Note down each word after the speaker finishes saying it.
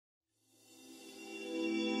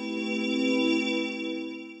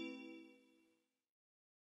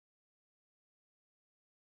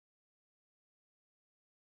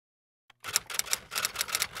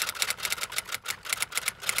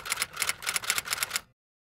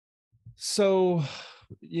So,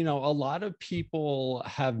 a lot of people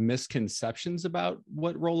have misconceptions about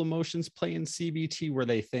what role emotions play in CBT, where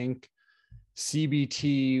they think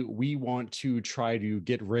CBT, we want to try to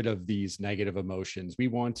get rid of these negative emotions. We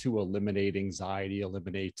want to eliminate anxiety,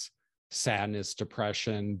 eliminate sadness,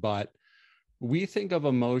 depression, but we think of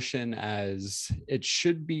emotion as it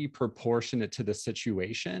should be proportionate to the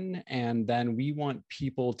situation. And then we want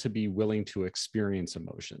people to be willing to experience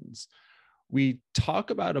emotions. We talk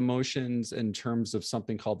about emotions in terms of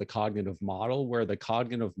something called the cognitive model, where the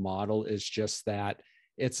cognitive model is just that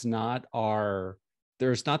it's not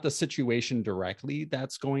there's not the situation directly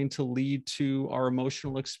that's going to lead to our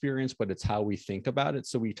emotional experience, but it's how we think about it.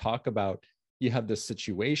 So we talk about you have the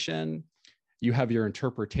situation, you have your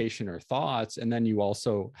interpretation or thoughts, and then you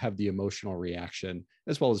also have the emotional reaction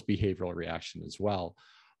as well as behavioral reaction as well.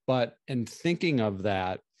 But in thinking of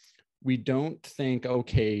that, we don't think,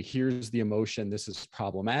 okay, here's the emotion, this is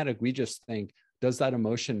problematic. We just think, does that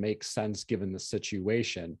emotion make sense given the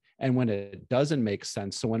situation? And when it doesn't make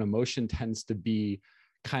sense, so when emotion tends to be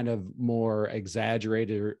kind of more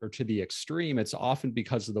exaggerated or to the extreme, it's often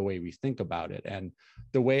because of the way we think about it. And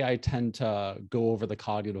the way I tend to go over the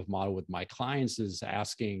cognitive model with my clients is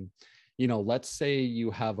asking, let's say you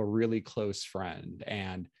have a really close friend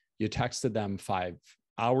and you texted them 5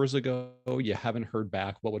 hours ago, you haven't heard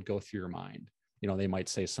back. What would go through your mind? They might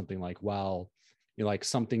say something like, well, like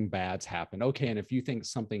something bad's happened. Okay. And if you think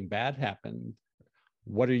something bad happened,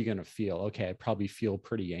 what are you going to feel? Okay. I probably feel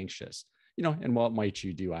pretty anxious, and what might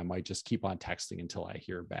you do? I might just keep on texting until I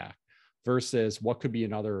hear back. Versus what could be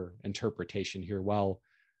another interpretation here? Well,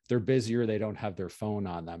 they're busy or they don't have their phone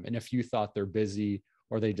on them. And if you thought they're busy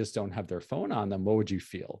or they just don't have their phone on them, what would you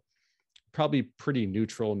feel? Probably pretty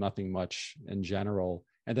neutral, nothing much in general.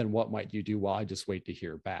 And then what might you do? Well, I just wait to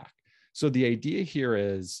hear back. So the idea here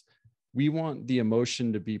is we want the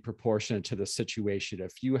emotion to be proportionate to the situation.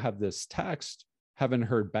 If you have this text, haven't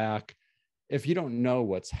heard back, if you don't know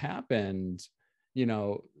what's happened,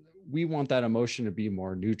 we want that emotion to be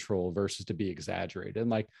more neutral versus to be exaggerated.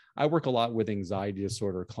 And like I work a lot with anxiety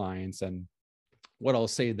disorder clients. And what I'll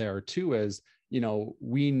say there too is,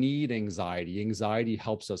 we need anxiety. Anxiety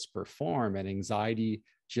helps us perform, and anxiety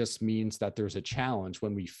just means that there's a challenge.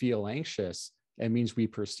 When we feel anxious, it means we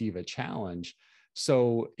perceive a challenge.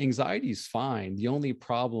 So anxiety is fine. The only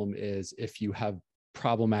problem is if you have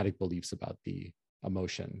problematic beliefs about the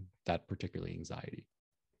emotion, that particularly anxiety.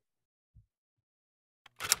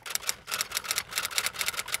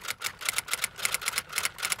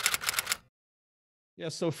 Yeah,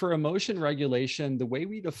 so for emotion regulation, the way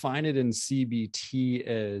we define it in CBT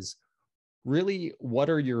is really what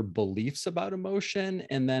are your beliefs about emotion,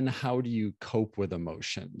 and then how do you cope with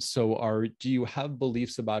emotion? So do you have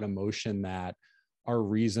beliefs about emotion that are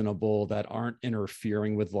reasonable, that aren't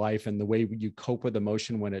interfering with life, and the way you cope with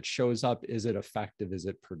emotion when it shows up, is it effective, is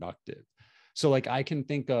it productive? So like I can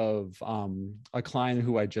think of a client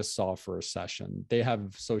who I just saw for a session. They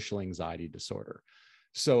have social anxiety disorder.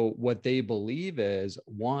 So what they believe is,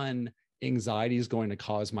 one, anxiety is going to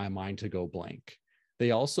cause my mind to go blank.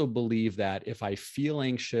 They also believe that if I feel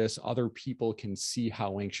anxious, other people can see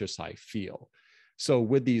how anxious I feel. So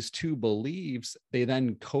with these two beliefs, they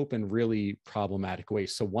then cope in really problematic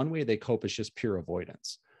ways. So one way they cope is just pure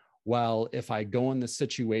avoidance. Well, if I go in the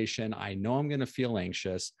situation, I know I'm going to feel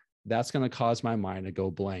anxious. That's going to cause my mind to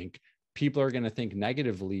go blank. People are going to think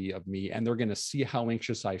negatively of me, and they're going to see how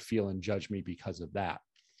anxious I feel and judge me because of that.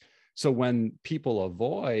 So when people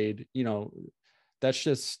avoid, that's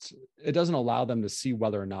just, it doesn't allow them to see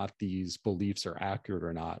whether or not these beliefs are accurate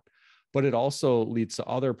or not. But it also leads to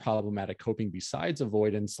other problematic coping besides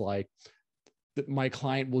avoidance, like my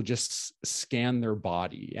client will just scan their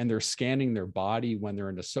body, and they're scanning their body when they're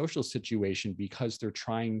in a social situation because they're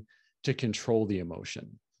trying to control the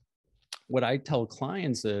emotion. What I tell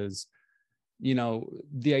clients is,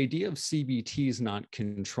 the idea of CBT is not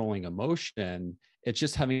controlling emotion. It's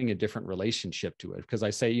just having a different relationship to it. Because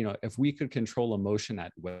I say, if we could control emotion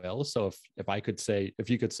at will, so if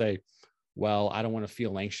you could say, well, I don't want to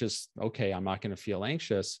feel anxious. Okay, I'm not going to feel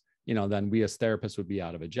anxious. Then we as therapists would be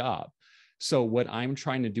out of a job. So what I'm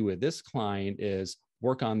trying to do with this client is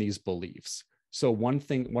work on these beliefs. So one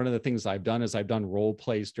of the things I've done is I've done role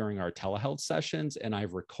plays during our telehealth sessions, and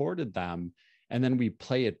I've recorded them. And then we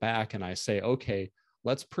play it back and I say, okay,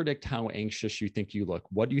 let's predict how anxious you think you look.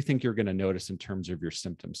 What do you think you're going to notice in terms of your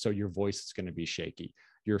symptoms? So your voice is going to be shaky.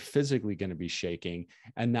 You're physically going to be shaking.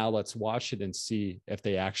 And now let's watch it and see if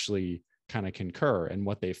they actually kind of concur. And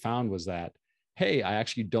what they found was that, hey, I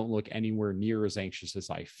actually don't look anywhere near as anxious as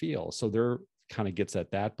I feel. So they're kind of gets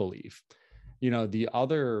at that belief. The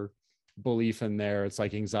belief in there. It's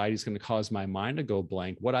like anxiety is going to cause my mind to go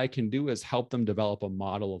blank. What I can do is help them develop a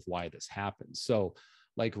model of why this happens. So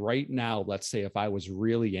like right now, let's say if I was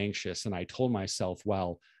really anxious and I told myself,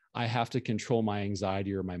 well, I have to control my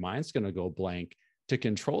anxiety or my mind's going to go blank. To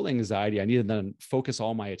control anxiety, I need to then focus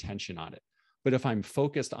all my attention on it. But if I'm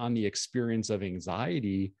focused on the experience of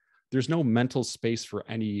anxiety, there's no mental space for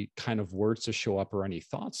any kind of words to show up or any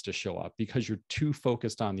thoughts to show up because you're too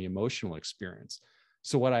focused on the emotional experience.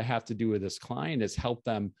 So what I have to do with this client is help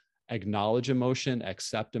them acknowledge emotion,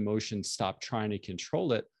 accept emotion, stop trying to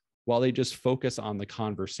control it while they just focus on the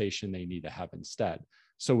conversation they need to have instead.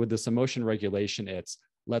 So with this emotion regulation, it's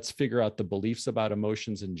let's figure out the beliefs about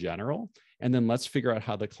emotions in general, and then let's figure out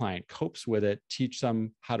how the client copes with it, teach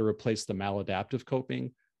them how to replace the maladaptive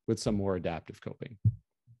coping with some more adaptive coping.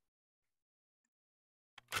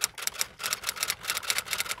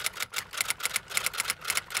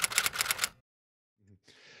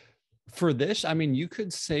 For this, I mean, you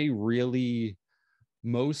could say really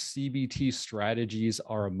most CBT strategies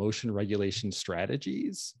are emotion regulation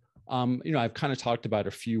strategies. I've kind of talked about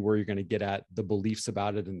a few where you're going to get at the beliefs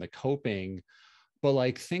about it and the coping, but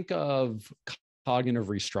like think of cognitive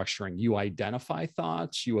restructuring. You identify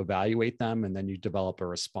thoughts, you evaluate them, and then you develop a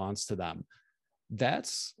response to them.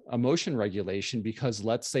 That's emotion regulation because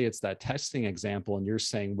let's say it's that testing example and you're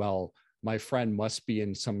saying, well, my friend must be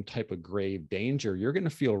in some type of grave danger. You're going to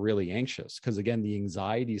feel really anxious because again, the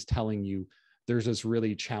anxiety is telling you there's this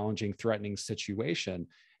really challenging, threatening situation.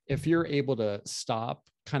 If you're able to stop,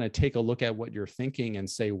 kind of take a look at what you're thinking and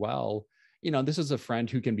say, well, this is a friend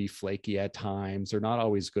who can be flaky at times. They're not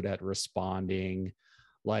always good at responding.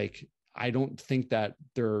 Like, I don't think that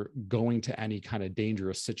they're going to any kind of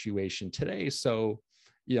dangerous situation today. So,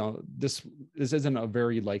 this isn't a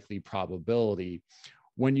very likely probability.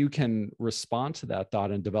 When you can respond to that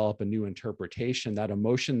thought and develop a new interpretation, that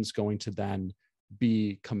emotion is going to then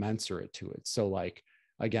be commensurate to it. So like,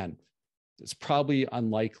 again, it's probably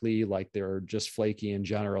unlikely like they're just flaky in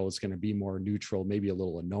general. It's going to be more neutral, maybe a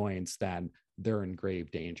little annoyance than they're in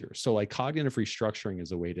grave danger. So like cognitive restructuring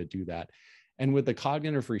is a way to do that. And with the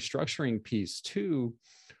cognitive restructuring piece too,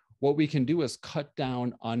 what we can do is cut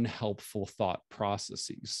down unhelpful thought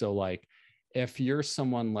processes. So like if you're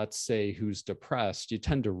someone, let's say, who's depressed, you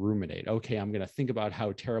tend to ruminate. Okay, I'm going to think about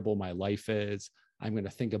how terrible my life is. I'm going to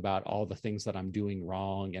think about all the things that I'm doing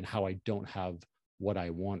wrong and how I don't have what I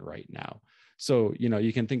want right now. So,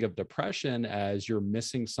 you can think of depression as you're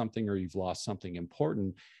missing something or you've lost something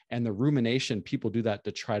important. And the rumination, people do that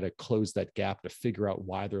to try to close that gap to figure out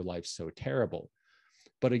why their life's so terrible.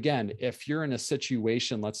 But again, if you're in a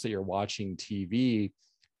situation, let's say you're watching TV,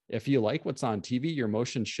 if you like what's on TV, your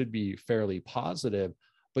emotions should be fairly positive,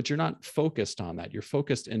 but you're not focused on that. You're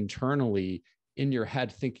focused internally in your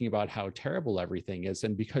head thinking about how terrible everything is.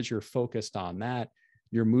 And because you're focused on that,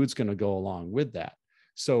 your mood's going to go along with that.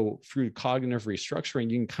 So through cognitive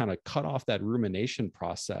restructuring, you can kind of cut off that rumination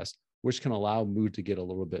process, which can allow mood to get a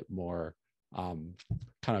little bit more kind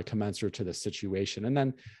of commensurate to the situation. And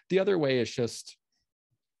then the other way is just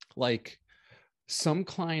like some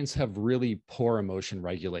clients have really poor emotion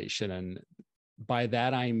regulation. And by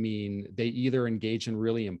that, I mean, they either engage in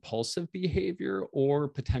really impulsive behavior or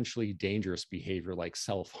potentially dangerous behavior like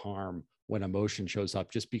self-harm when emotion shows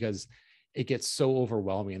up, just because it gets so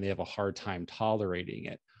overwhelming and they have a hard time tolerating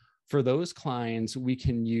it. For those clients, we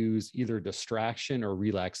can use either distraction or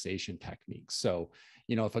relaxation techniques. So,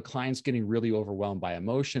 if a client's getting really overwhelmed by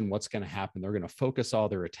emotion, what's going to happen? They're going to focus all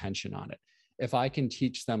their attention on it. If I can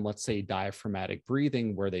teach them, let's say, diaphragmatic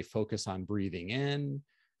breathing, where they focus on breathing in,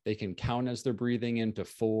 they can count as they're breathing into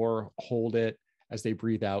 4, hold it. As they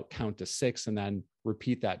breathe out, count to 6, and then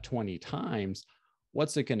repeat that 20 times.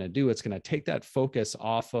 What's it going to do? It's going to take that focus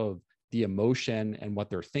off of the emotion and what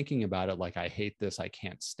they're thinking about it, like, I hate this, I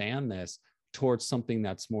can't stand this, towards something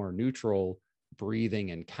that's more neutral,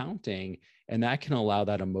 breathing and counting. And that can allow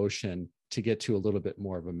that emotion to get to a little bit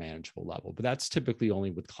more of a manageable level. But that's typically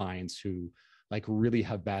only with clients who like really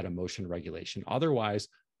have bad emotion regulation. Otherwise,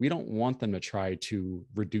 we don't want them to try to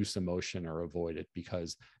reduce emotion or avoid it,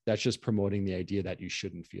 because that's just promoting the idea that you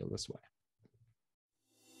shouldn't feel this way.